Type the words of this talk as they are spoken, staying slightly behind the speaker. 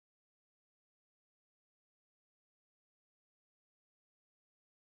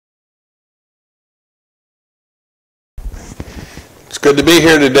good to be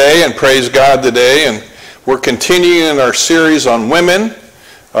here today and praise God today. And we're continuing our series on women,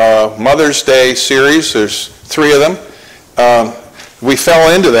 Mother's Day series. There's 3 of them. We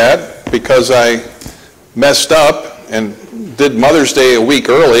fell into that because I messed up and did Mother's Day a week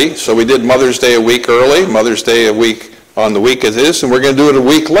early. So we did Mother's Day a week early, Mother's Day a week on the week it is, and we're going to do it a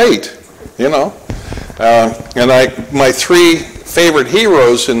week late, you know. And my 3 favorite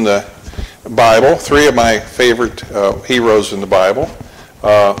heroes in the Bible, 3 of my favorite heroes in the Bible.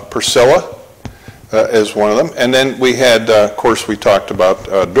 Priscilla is one of them. And then we had, of course, we talked about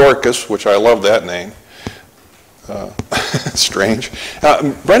Dorcas, which I love that name. Strange.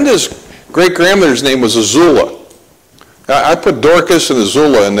 Brenda's great-grandmother's name was Azula. I put Dorcas and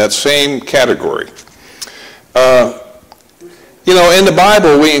Azula in that same category. You know, in the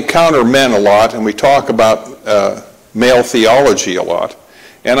Bible, we encounter men a lot, and we talk about male theology a lot.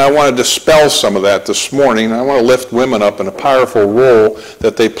 And I want to dispel some of that this morning. I want to lift women up in a powerful role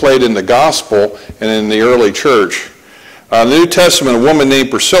that they played in the gospel and in the early church. In the New Testament, a woman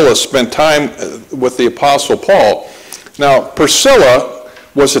named Priscilla spent time with the Apostle Paul. Now, Priscilla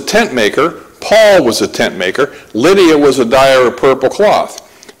was a tent maker. Paul was a tent maker. Lydia was a dyer of purple cloth.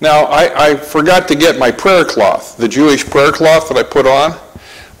 Now, I forgot to get my prayer cloth, the Jewish prayer cloth that I put on.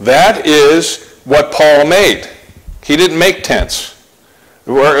 That is what Paul made. He didn't make tents.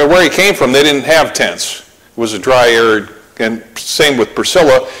 Where he came from, they didn't have tents. It was a dry, arid, and same with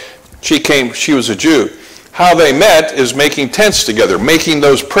Priscilla. She was a Jew. How they met is making tents together, making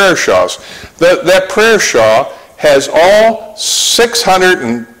those prayer shawls. That prayer shawl has all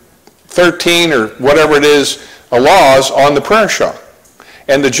 613 or whatever it is, laws on the prayer shawl.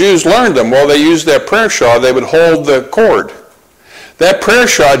 And the Jews learned them. While they used that prayer shawl, they would hold the cord. That prayer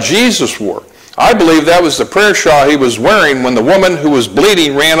shawl Jesus wore. I believe that was the prayer shawl he was wearing when the woman who was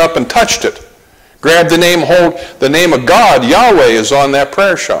bleeding ran up and touched it. Grabbed the name, the name of God, Yahweh, is on that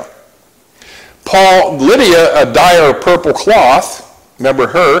prayer shawl. Lydia, a dyer of purple cloth, remember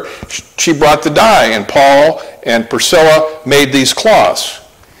her, she brought the dye, and Paul and Priscilla made these cloths.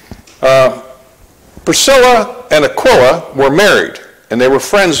 Priscilla and Aquila were married, and they were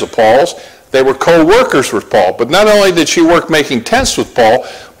friends of Paul's. They were co-workers with Paul. But not only did she work making tents with Paul,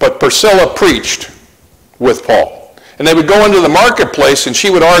 but Priscilla preached with Paul. And they would go into the marketplace and she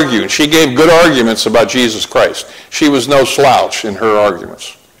would argue, and she gave good arguments about Jesus Christ. She was no slouch in her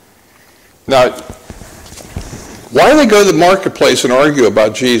arguments. Now, why do they go to the marketplace and argue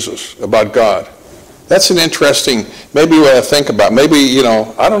about Jesus, about God? That's an interesting, maybe we have to think about. Maybe, you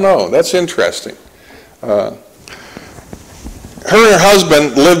know, I don't know. That's interesting. Her and her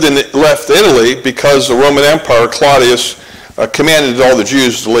husband left Italy because the Roman Empire, Claudius, commanded all the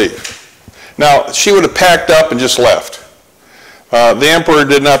Jews to leave. Now, she would have packed up and just left. The emperor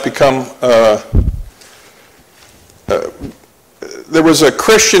did not become... there was a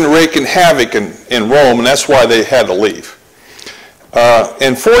Christian wreaking havoc in Rome, and that's why they had to leave.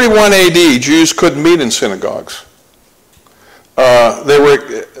 In 41 AD, Jews couldn't meet in synagogues.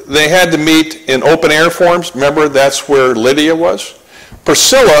 They had to meet in open-air forms. Remember, that's where Lydia was.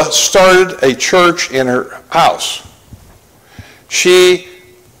 Priscilla started a church in her house. She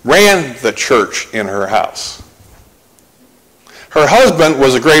ran the church in her house. Her husband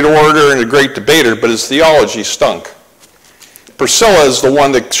was a great orator and a great debater, but his theology stunk. Priscilla is the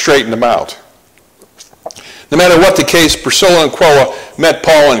one that straightened him out. No matter what the case, Priscilla and Aquila met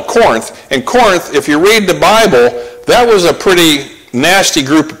Paul in Corinth. In Corinth, if you read the Bible, that was a pretty nasty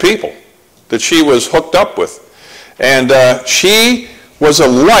group of people that she was hooked up with. And she was a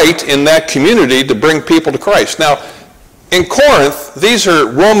light in that community to bring people to Christ. Now, in Corinth, these are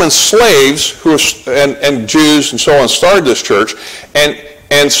Roman slaves who and Jews and so on started this church.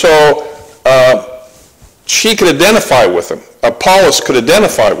 And so she could identify with them. Apollos could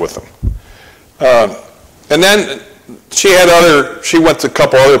identify with them. And then she went to a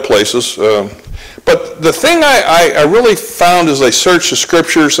couple other places. But the thing I really found as I searched the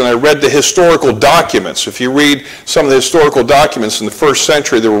scriptures and I read the historical documents, if you read some of the historical documents in the first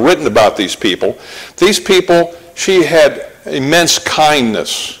century that were written about these people, she had immense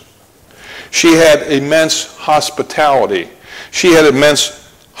kindness. She had immense hospitality. She had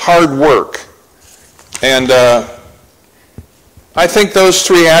immense hard work. And I think those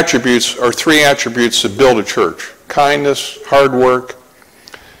 3 attributes are 3 attributes that build a church. Kindness, hard work.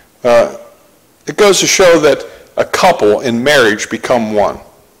 It goes to show that a couple in marriage become one.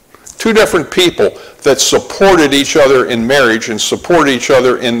 2 different people that supported each other in marriage and supported each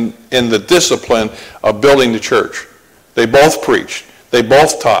other in the discipline of building the church. They both preached. They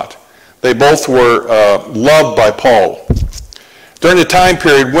both taught. They both were loved by Paul. During the time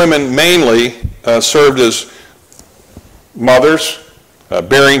period, women mainly served as mothers,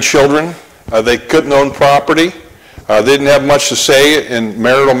 bearing children. They couldn't own property. They didn't have much to say in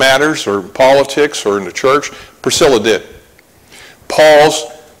marital matters or politics or in the church. Priscilla did.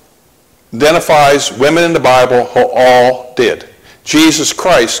 Paul identifies women in the Bible who all did. Jesus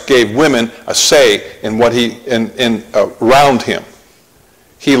Christ gave women a say in what around him.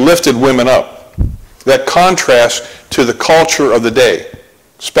 He lifted women up. That contrasts to the culture of the day,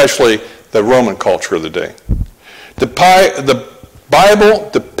 especially the Roman culture of the day. The Bible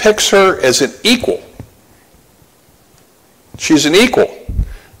depicts her as an equal. She's an equal.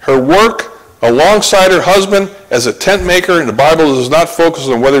 Her work alongside her husband as a tent maker, and the Bible does not focus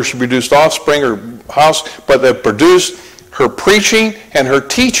on whether she produced offspring or house, but that produced her preaching and her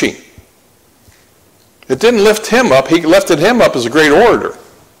teaching. It didn't lift him up. He lifted him up as a great orator.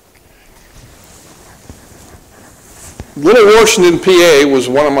 Little Washington, PA was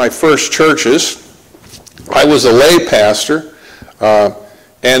one of my first churches. I was a lay pastor,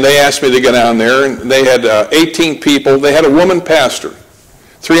 and they asked me to go down there, and they had 18 people. They had a woman pastor,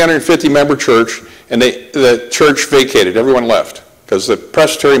 350-member church, and the church vacated. Everyone left because the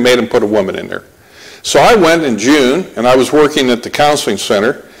presbytery made them put a woman in there. So I went in June, and I was working at the counseling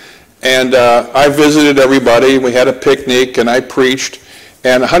center, and I visited everybody. We had a picnic, and I preached,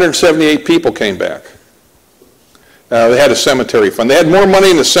 and 178 people came back. They had a cemetery fund. They had more money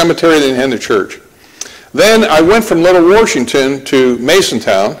in the cemetery than in the church. Then I went from Little Washington to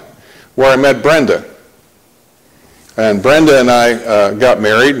Masontown, where I met Brenda. And Brenda and I got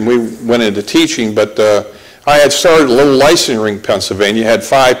married, and we went into teaching, but I had started a little licensing ring in Pennsylvania. Had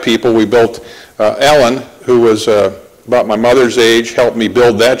 5 people. We built Ellen, who was about my mother's age, helped me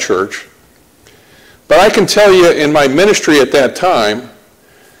build that church. But I can tell you, in my ministry at that time,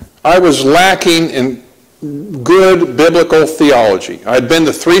 I was lacking in good biblical theology. I'd been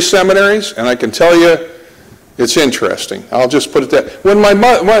to 3 seminaries, and I can tell you, it's interesting. I'll just put it that. When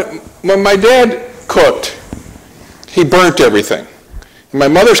my dad cooked, he burnt everything. And my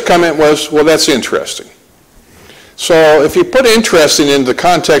mother's comment was, well, that's interesting. So if you put interesting in the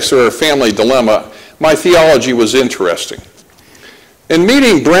context of our family dilemma, my theology was interesting. In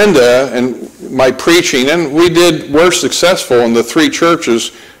meeting Brenda and my preaching, and we're successful in the 3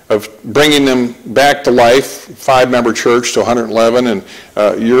 churches of bringing them back to life, 5-member church to 111, and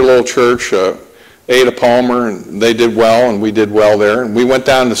your little church, Ada Palmer, and they did well, and we did well there. And we went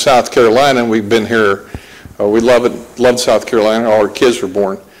down to South Carolina, and we've been here. We loved South Carolina. All our kids were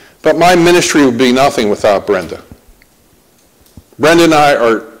born. But my ministry would be nothing without Brenda. Brenda and I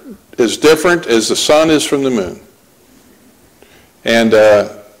are as different as the sun is from the moon. And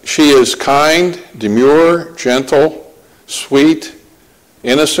she is kind, demure, gentle, sweet,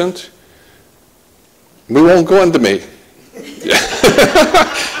 innocent. We won't go into me.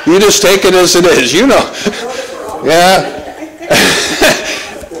 You just take it as it is, you know. Yeah.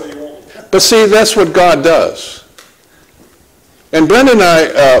 But see, that's what God does. And Brenda and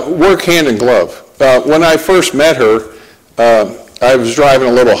I work hand in glove. When I first met her, I was driving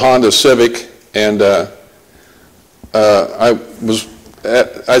a little Honda Civic, and I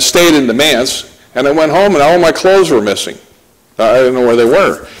stayed in the manse, and I went home, and all my clothes were missing. I didn't know where they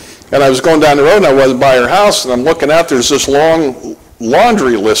were. And I was going down the road, and I wasn't by her house, and I'm looking out, there's this long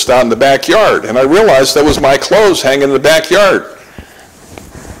laundry list out in the backyard, and I realized that was my clothes hanging in the backyard.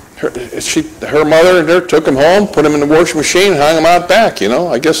 Her mother there took them home, put them in the washing machine, hung them out back, you know.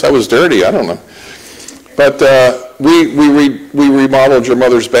 I guess I was dirty, I don't know. But we remodeled your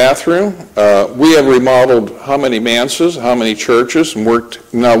mother's bathroom. We have remodeled how many manses, how many churches, and worked.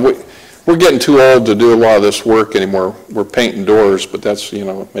 Now, we're getting too old to do a lot of this work anymore. We're painting doors, but that's, you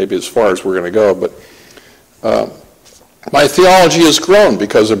know, maybe as far as we're going to go. But my theology has grown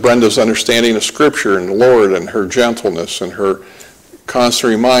because of Brenda's understanding of Scripture and the Lord and her gentleness and her constant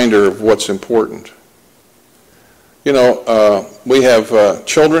reminder of what's important. You know, we have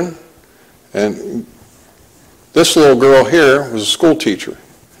children, and this little girl here was a school teacher.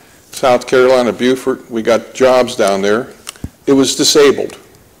 South Carolina, Beaufort, we got jobs down there. It was disabled.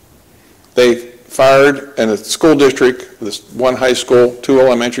 They fired, in a school district, this one high school, 2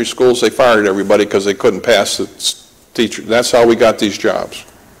 elementary schools, they fired everybody because they couldn't pass the teacher. That's how we got these jobs.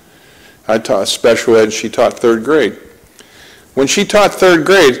 I taught special ed, she taught 3rd grade. When she taught 3rd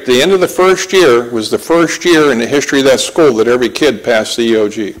grade, at the end of the first year was the first year in the history of that school that every kid passed the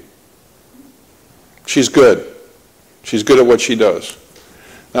EOG. She's good. She's good at what she does.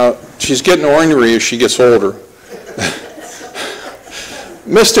 Now, she's getting ornery as she gets older.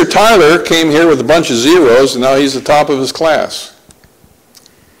 Mr. Tyler came here with a bunch of zeros, and now he's the top of his class.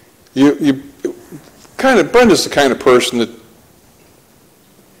 Brenda's the kind of person that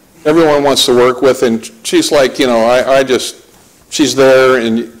everyone wants to work with, and she's like, you know, She's there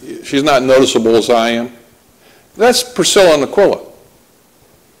and she's not noticeable as I am. That's Priscilla and Aquila.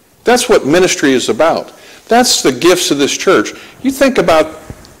 That's what ministry is about. That's the gifts of this church. You think about,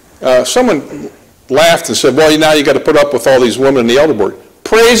 someone laughed and said, well, now you got to put up with all these women in the elder board.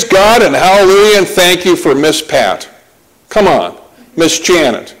 Praise God and hallelujah and thank you for Miss Pat. Come on, Miss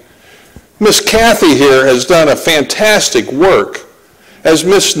Janet. Miss Kathy here has done a fantastic work, as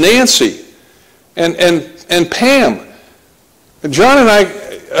Miss Nancy and Pam. John and I,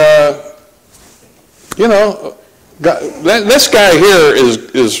 this guy here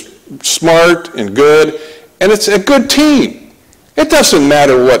is smart and good, and it's a good team. It doesn't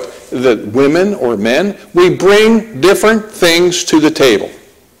matter what the women or men, we bring different things to the table.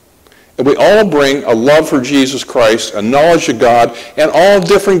 And we all bring a love for Jesus Christ, a knowledge of God, and all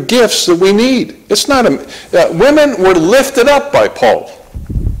different gifts that we need. It's not women were lifted up by Paul.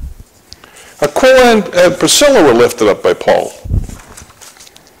 Aquila and Priscilla were lifted up by Paul.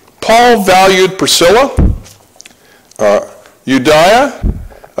 Paul valued Priscilla, Euodia,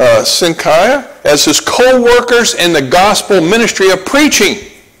 Syntyche as his co-workers in the gospel ministry of preaching.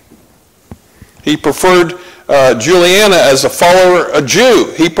 He preferred Juliana as a follower, a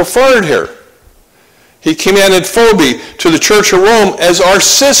Jew. He preferred her. He commended Phoebe to the Church of Rome as our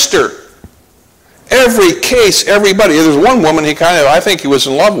sister. Every case, everybody. There's one woman I think he was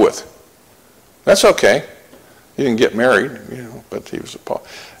in love with. That's okay. He didn't get married, but he was a Paul.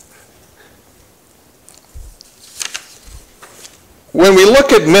 When we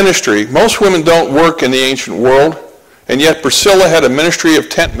look at ministry, most women don't work in the ancient world, and yet Priscilla had a ministry of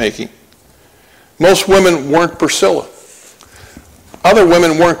tent making. Most women weren't Priscilla. Other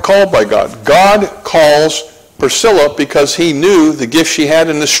women weren't called by God. God calls Priscilla because he knew the gift she had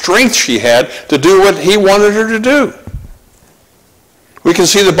and the strength she had to do what he wanted her to do. We can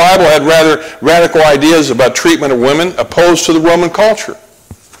see the Bible had rather radical ideas about treatment of women opposed to the Roman culture.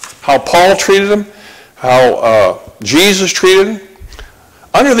 How Paul treated them, how Jesus treated them.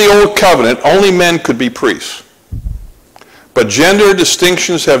 Under the Old Covenant, only men could be priests. But gender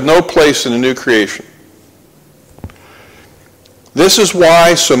distinctions have no place in the new creation. This is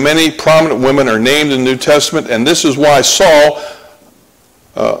why so many prominent women are named in the New Testament, and this is why Saul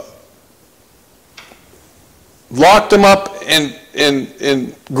locked them up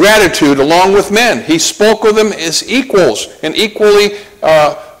in gratitude along with men. He spoke with them as equals in equally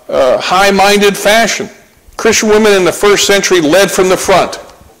high-minded fashion. Christian women in the first century led from the front.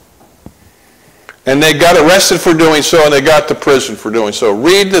 And they got arrested for doing so, and they got to prison for doing so.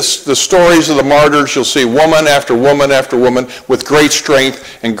 Read the stories of the martyrs. You'll see woman after woman after woman with great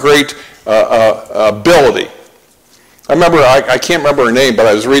strength and great ability. I remember, I can't remember her name, but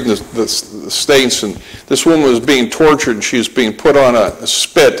I was reading the states, and this woman was being tortured, and she was being put on a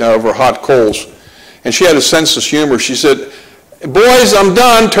spit over hot coals. And she had a sense of humor. She said, "Boys, I'm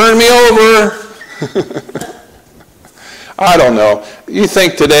done. Turn me over." I don't know. You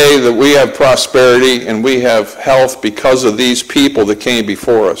think today that we have prosperity and we have health because of these people that came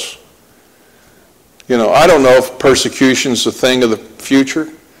before us. I don't know if persecution's a thing of the future,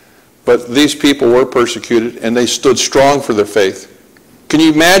 but these people were persecuted and they stood strong for their faith. Can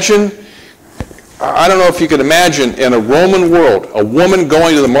you imagine? I don't know if you can imagine in a Roman world, a woman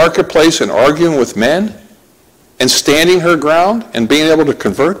going to the marketplace and arguing with men and standing her ground and being able to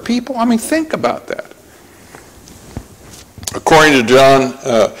convert people? I mean, think about that. According to John,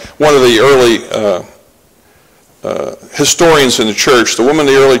 one of the early historians in the church, the women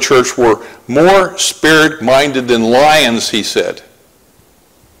in the early church were more spirit-minded than lions, he said.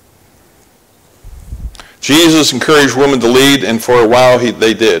 Jesus encouraged women to lead, and for a while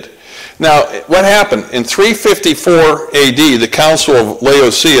they did. Now, what happened? In 354 AD, the Council of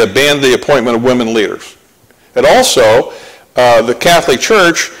Laodicea banned the appointment of women leaders. And also, the Catholic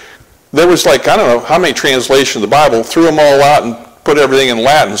Church, there was I don't know how many translations of the Bible, threw them all out and put everything in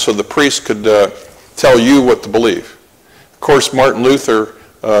Latin so the priest could tell you what to believe. Of course, Martin Luther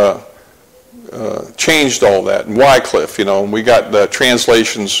changed all that, and Wycliffe, and we got the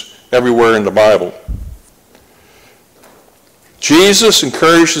translations everywhere in the Bible. Jesus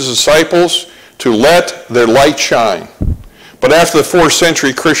encouraged his disciples to let their light shine. But after the 4th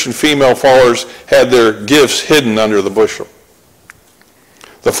century, Christian female followers had their gifts hidden under the bushel.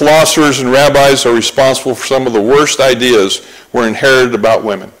 The philosophers and rabbis are responsible for some of the worst ideas were inherited about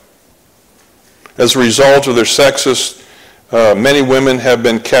women. As a result of their sexist, many women have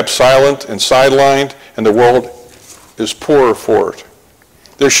been kept silent and sidelined, and the world is poorer for it.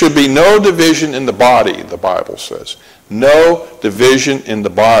 There should be no division in the body, the Bible says. No division in the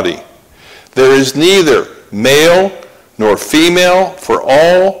body. There is neither male nor female, for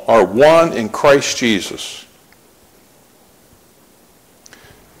all are one in Christ Jesus.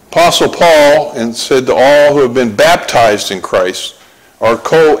 Apostle Paul and said to all who have been baptized in Christ are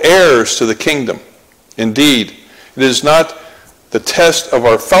co-heirs to the kingdom. Indeed, it is not the test of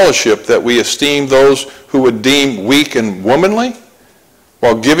our fellowship that we esteem those who would deem weak and womanly,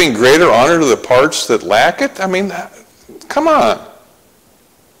 while giving greater honor to the parts that lack it. I mean, come on.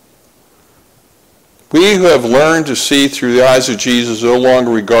 We who have learned to see through the eyes of Jesus no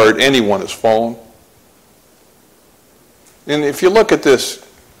longer regard anyone as fallen. And if you look at this,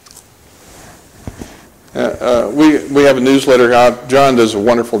 we have a newsletter out. John does a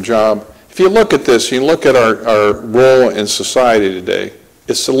wonderful job. If you look at this, you look at our role in society today,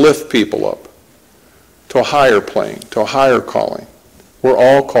 it's to lift people up to a higher plane, to a higher calling. We're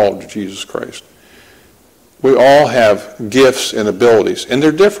all called to Jesus Christ. We all have gifts and abilities, and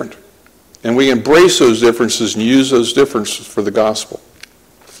they're different. And we embrace those differences and use those differences for the gospel.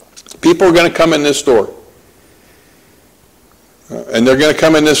 People are going to come in this door. And they're going to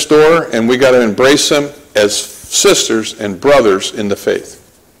come in this door, and we got to embrace them as sisters and brothers in the faith.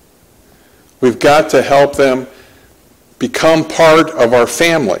 We've got to help them become part of our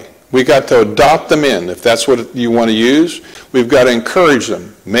family. We've got to adopt them in, if that's what you want to use. We've got to encourage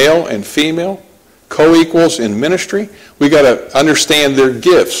them, male and female, co-equals in ministry. We've got to understand their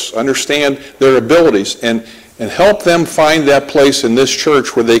gifts, understand their abilities, and help them find that place in this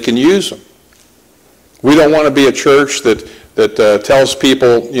church where they can use them. We don't want to be a church that tells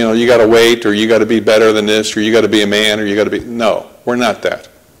people, you know, you got to wait, or you got to be better than this, or you got to be a man, or you got to be. No, we're not that.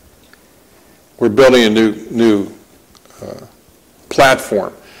 We're building a new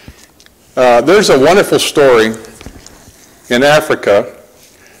platform. There's a wonderful story in Africa.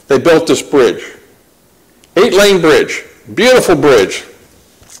 They built this bridge, 8-lane bridge, beautiful bridge.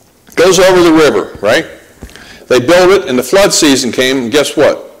 Goes over the river, right? They built it, and the flood season came, and guess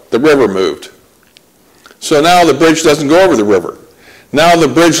what? The river moved. So now the bridge doesn't go over the river. Now the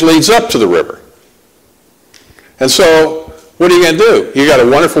bridge leads up to the river. And so what are you going to do? You got a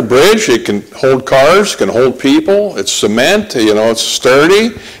wonderful bridge. It can hold cars, it can hold people. It's cement, you know, it's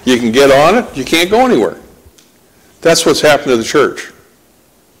sturdy. You can get on it. You can't go anywhere. That's what's happened to the church.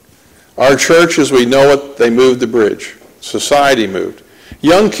 Our church, as we know it, they moved the bridge. Society moved.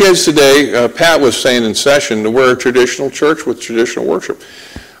 Young kids today, Pat was saying in session, we're a traditional church with traditional worship.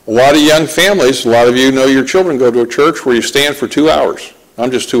 A lot of young families, a lot of you know your children go to a church where you stand for 2 hours. I'm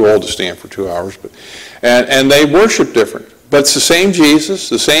just too old to stand for 2 hours. And they worship different. But it's the same Jesus,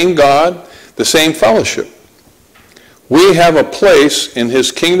 the same God, the same fellowship. We have a place in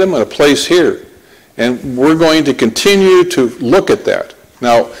his kingdom and a place here. And we're going to continue to look at that.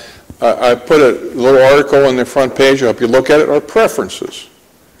 Now, I put a little article on the front page. I hope you look at it. Our preferences.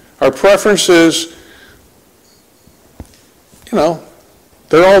 Our preferences, you know,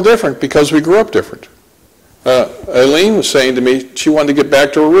 they're all different because we grew up different. Eileen was saying to me she wanted to get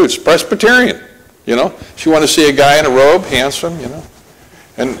back to her roots. Presbyterian, you know. She wanted to see a guy in a robe, handsome, you know.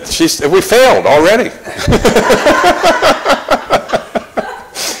 And we failed already.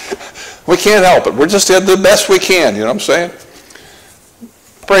 We can't help it. We're just doing the best we can, you know what I'm saying?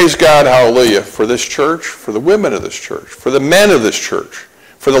 Praise God, hallelujah, for this church, for the women of this church, for the men of this church,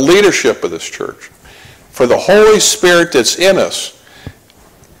 for the leadership of this church, for the Holy Spirit that's in us.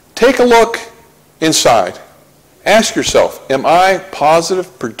 Take a look inside. Ask yourself, am I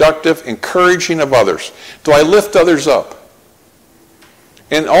positive, productive, encouraging of others? Do I lift others up?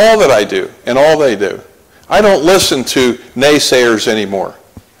 In all that I do, and all they do. I don't listen to naysayers anymore.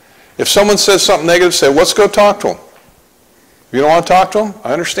 If someone says something negative, say, let's go talk to them. If you don't want to talk to them,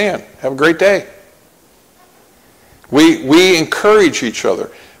 I understand. Have a great day. We encourage each other.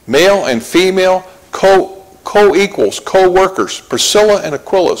 Male and female, co-equals, co-workers, Priscilla and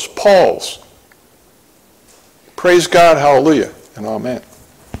Aquila's, Paul's. Praise God, hallelujah, and amen.